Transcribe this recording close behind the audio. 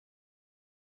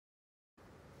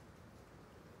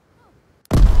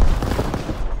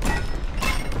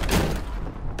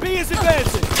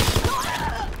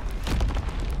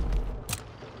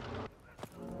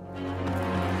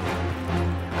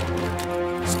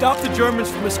Stop the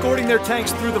Germans from escorting their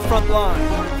tanks through the front line.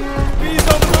 B's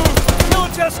on the move! Kill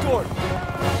its escort!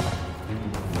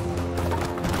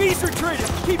 B's retreating!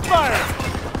 Keep firing!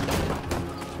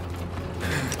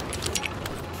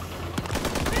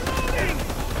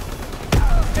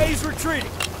 A's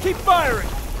retreating! Keep firing!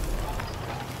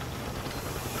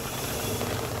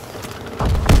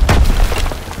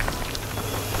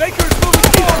 Baker's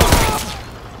moving forward!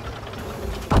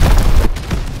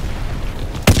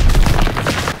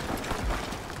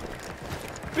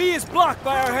 B is blocked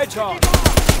by our hedgehog.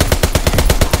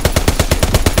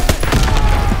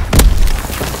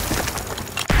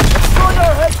 Destroy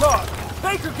our hedgehog!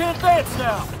 Baker can advance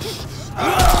now!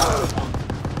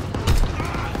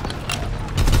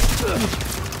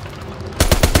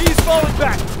 B is falling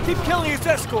back! Keep killing his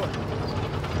escort!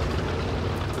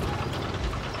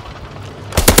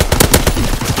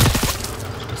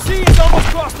 C is almost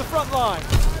crossed the front line!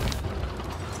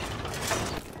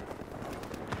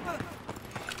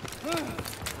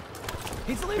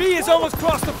 B is almost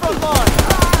crossed the front line!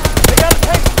 They got a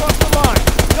tank across the line!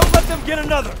 Don't let them get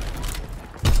another!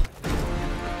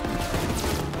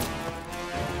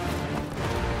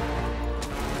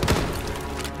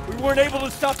 We weren't able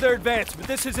to stop their advance, but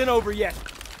this isn't over yet.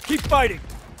 Keep fighting!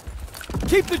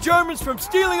 Keep the Germans from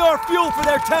stealing our fuel for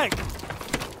their tank!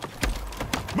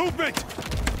 Movement!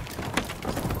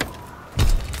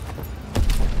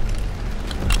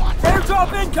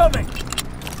 Airdrop incoming!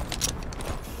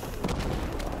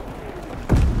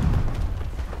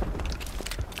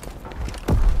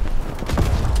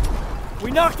 We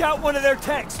knocked out one of their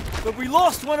tanks, but we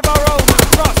lost one of our own in the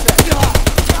process.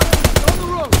 On the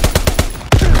road!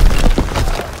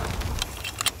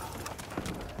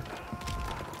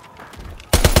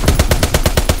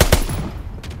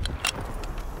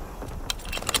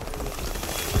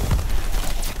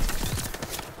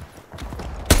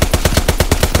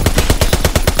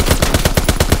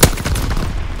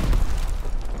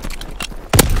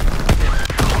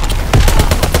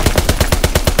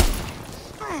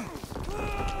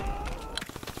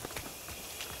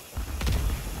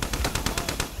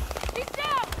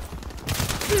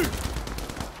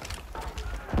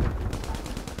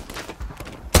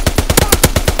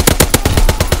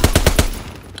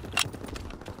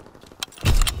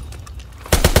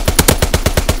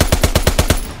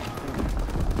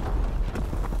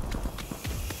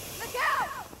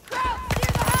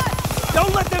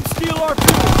 Don't let them steal our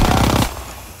fuel!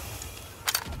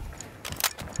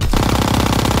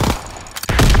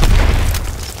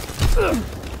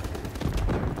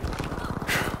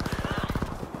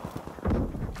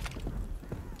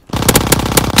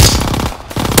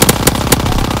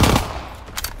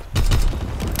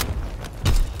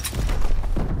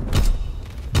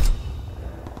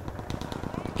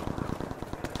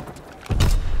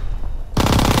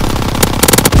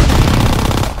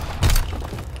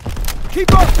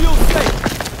 Keep our fuel safe!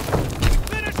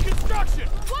 Finish construction!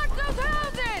 Watch those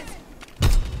houses!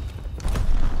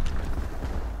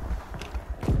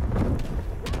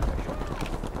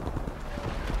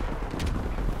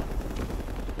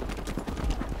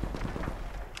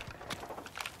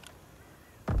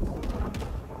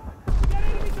 We got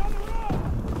enemies on the road!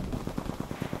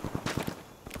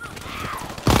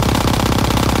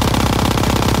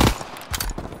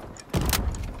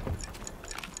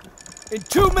 In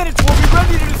 2 minutes, we'll be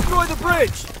ready to destroy the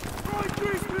bridge! Throwing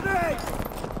grease grenades!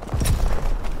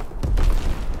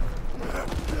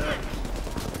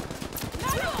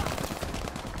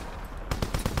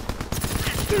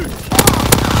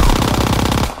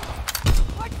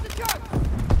 Watch the truck!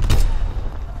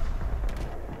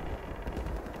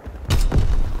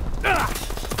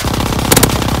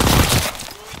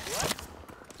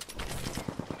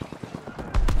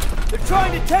 They're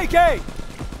trying to take A!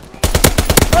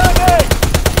 A!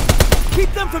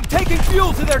 Keep them from taking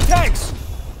fuel to their tanks!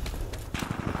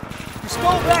 We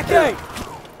stole back A!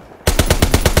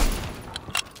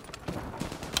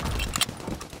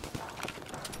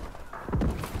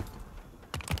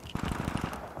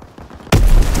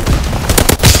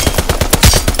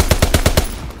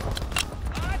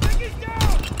 I think he's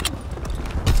down!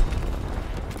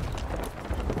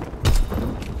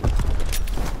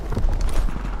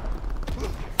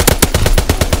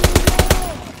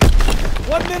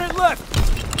 One minute left!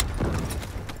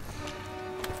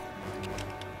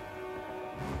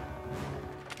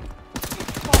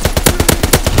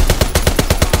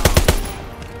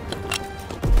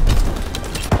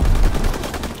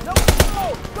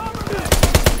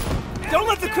 Don't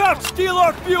let the crowd steal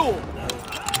our fuel!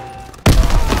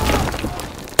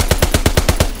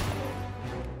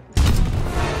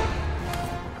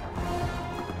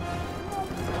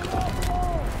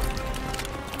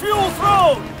 Fuel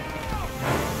thrown!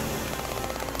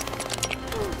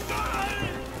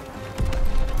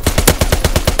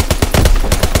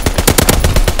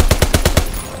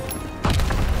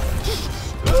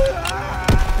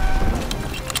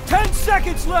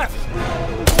 Seconds left!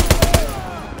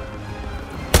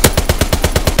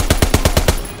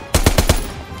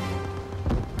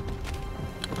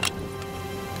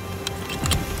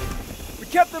 We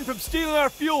kept them from stealing our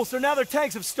fuel, so now their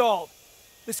tanks have stalled.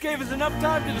 This gave us enough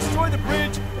time to destroy the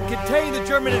bridge and contain the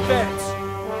German advance.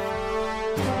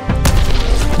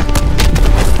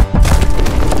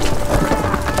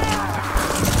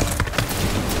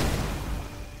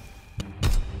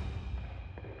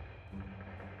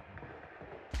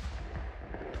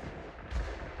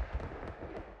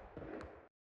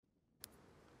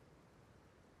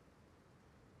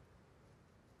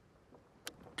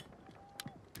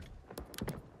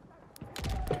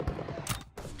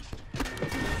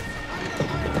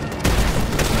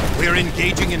 We're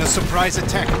engaging in a surprise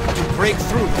attack to break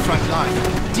through the front line,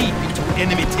 deep into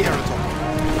enemy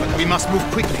territory. But we must move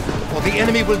quickly, or the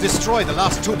enemy will destroy the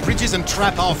last two bridges and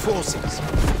trap our forces.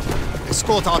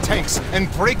 Escort our tanks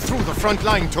and break through the front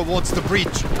line towards the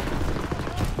bridge.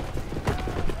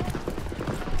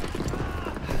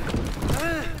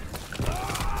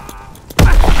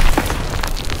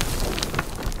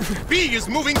 B is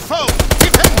moving forward!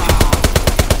 Defend it!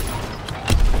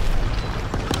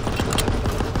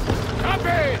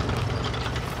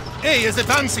 A is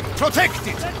advancing! Protect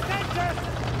it!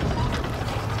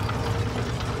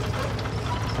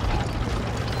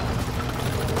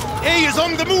 A is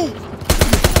on the move!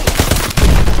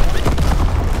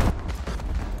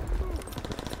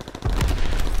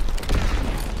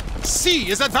 C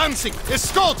is advancing!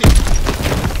 Escort it!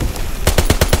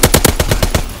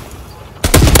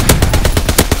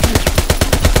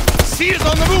 C is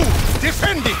on the move!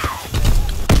 Defend it!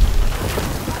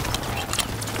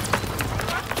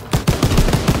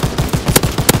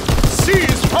 C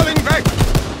is falling back!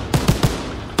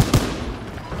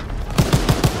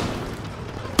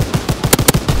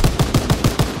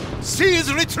 C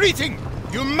is retreating!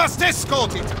 You must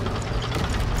escort it!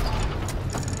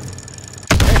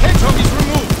 The hedgehog is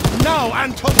removed! Now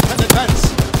Anton can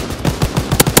advance!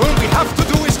 All we have to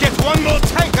do is get one more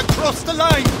tank across the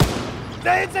line!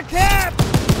 There's a cap!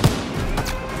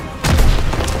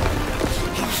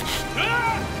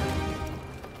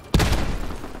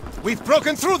 We've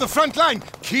broken through the front line!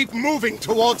 Keep moving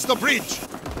towards the bridge!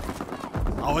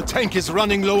 Our tank is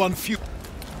running low on fuel.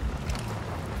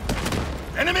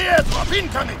 Enemy airdrop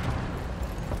incoming!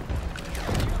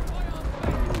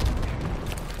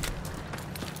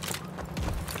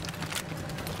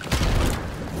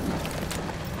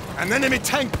 An enemy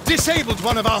tank disabled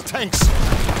one of our tanks!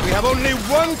 We have only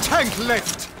one tank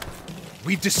left!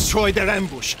 We destroyed their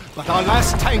ambush, but our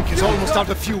last tank is almost out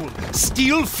of fuel.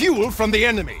 Steal fuel from the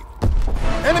enemy!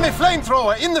 Enemy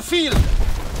flamethrower in the field!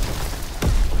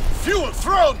 Fuel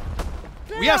thrown!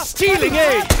 We are stealing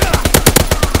A!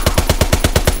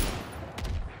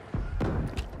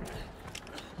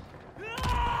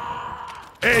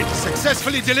 Aid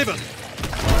successfully delivered!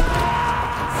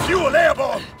 Fuel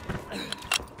airborne!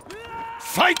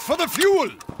 Fight for the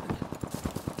fuel!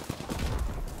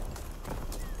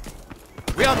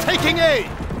 We are taking A!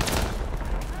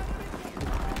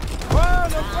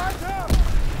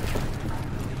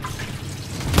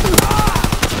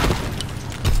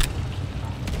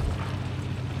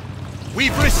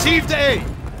 We've received A!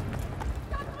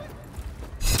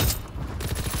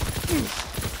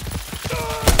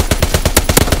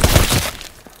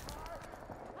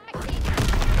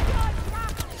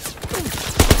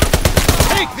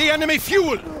 Take the enemy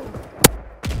fuel!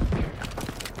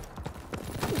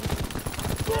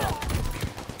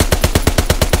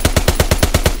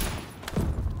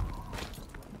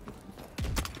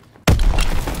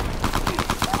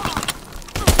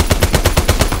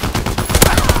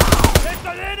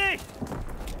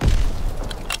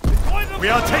 We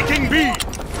are taking B!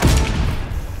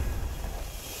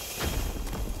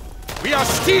 We are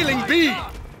stealing B!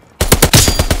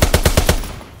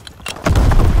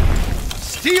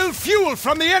 Steal fuel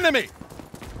from the enemy!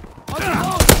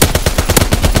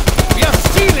 We are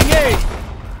stealing A!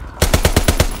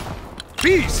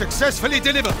 B successfully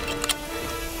delivered!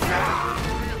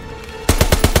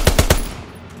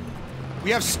 We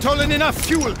have stolen enough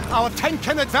fuel! Our tank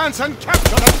can advance and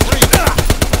capture that bridge!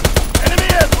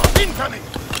 Enemy aircraft incoming!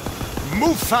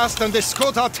 Move fast and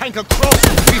escort our tank across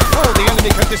before the enemy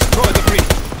can destroy the bridge!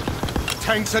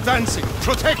 Tanks advancing!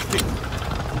 Protect it!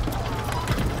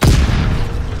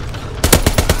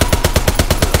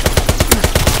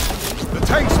 The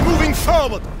tank's moving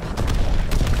forward!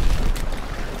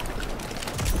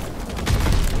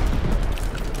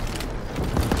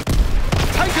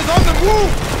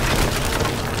 move!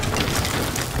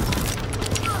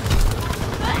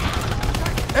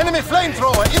 Enemy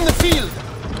flamethrower in the field!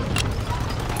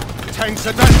 Tanks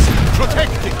advancing,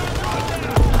 protecting!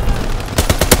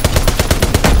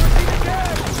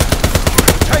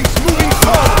 Tanks moving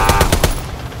forward!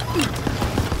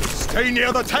 Stay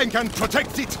near the tank and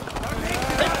protect it!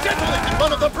 They detonated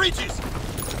one of the breaches!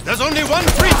 There's only one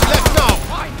breach left now!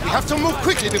 We have to move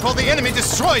quickly before the enemy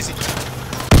destroys it!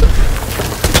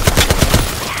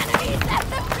 Enemies at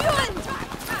the fuel truck!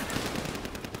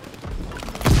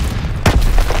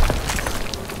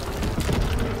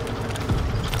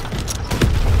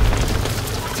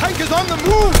 Tank is on the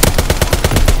move!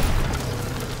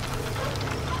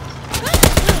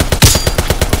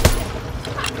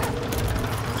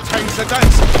 Tanks are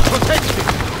dancing, protecting!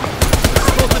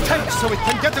 Escort the tank so it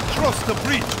can get across the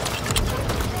bridge!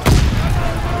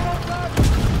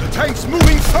 The tank's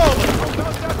moving forward!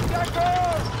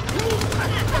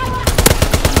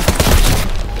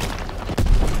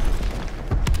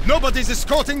 Nobody's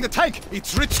escorting the tank!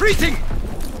 It's retreating!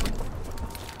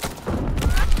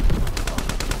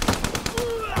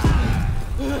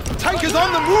 Tank is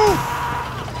on the move!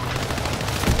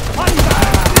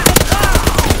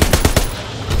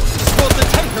 Escort the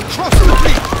tank across the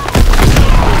bridge!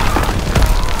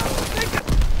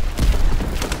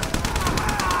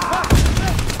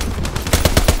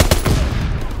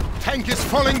 Tank is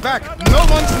falling back! No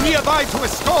one's nearby to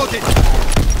escort it!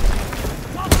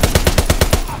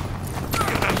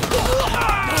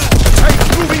 Tank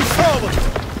moving forward!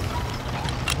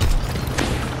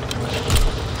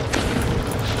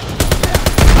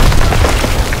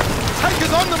 Tank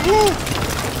is on the move!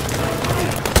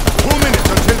 2 minutes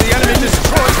until the enemy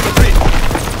destroys the bridge!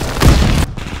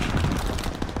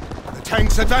 The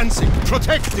tank's advancing,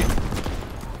 protecting!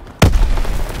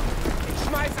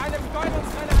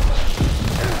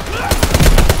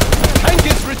 Tank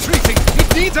is retreating! It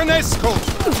needs an escort!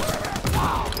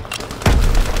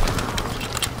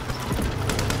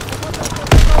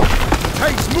 The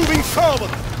tank's moving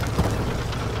forward!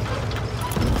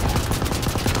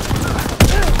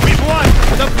 We've won!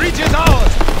 The bridge is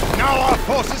ours! Now our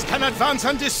forces can advance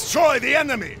and destroy the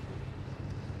enemy!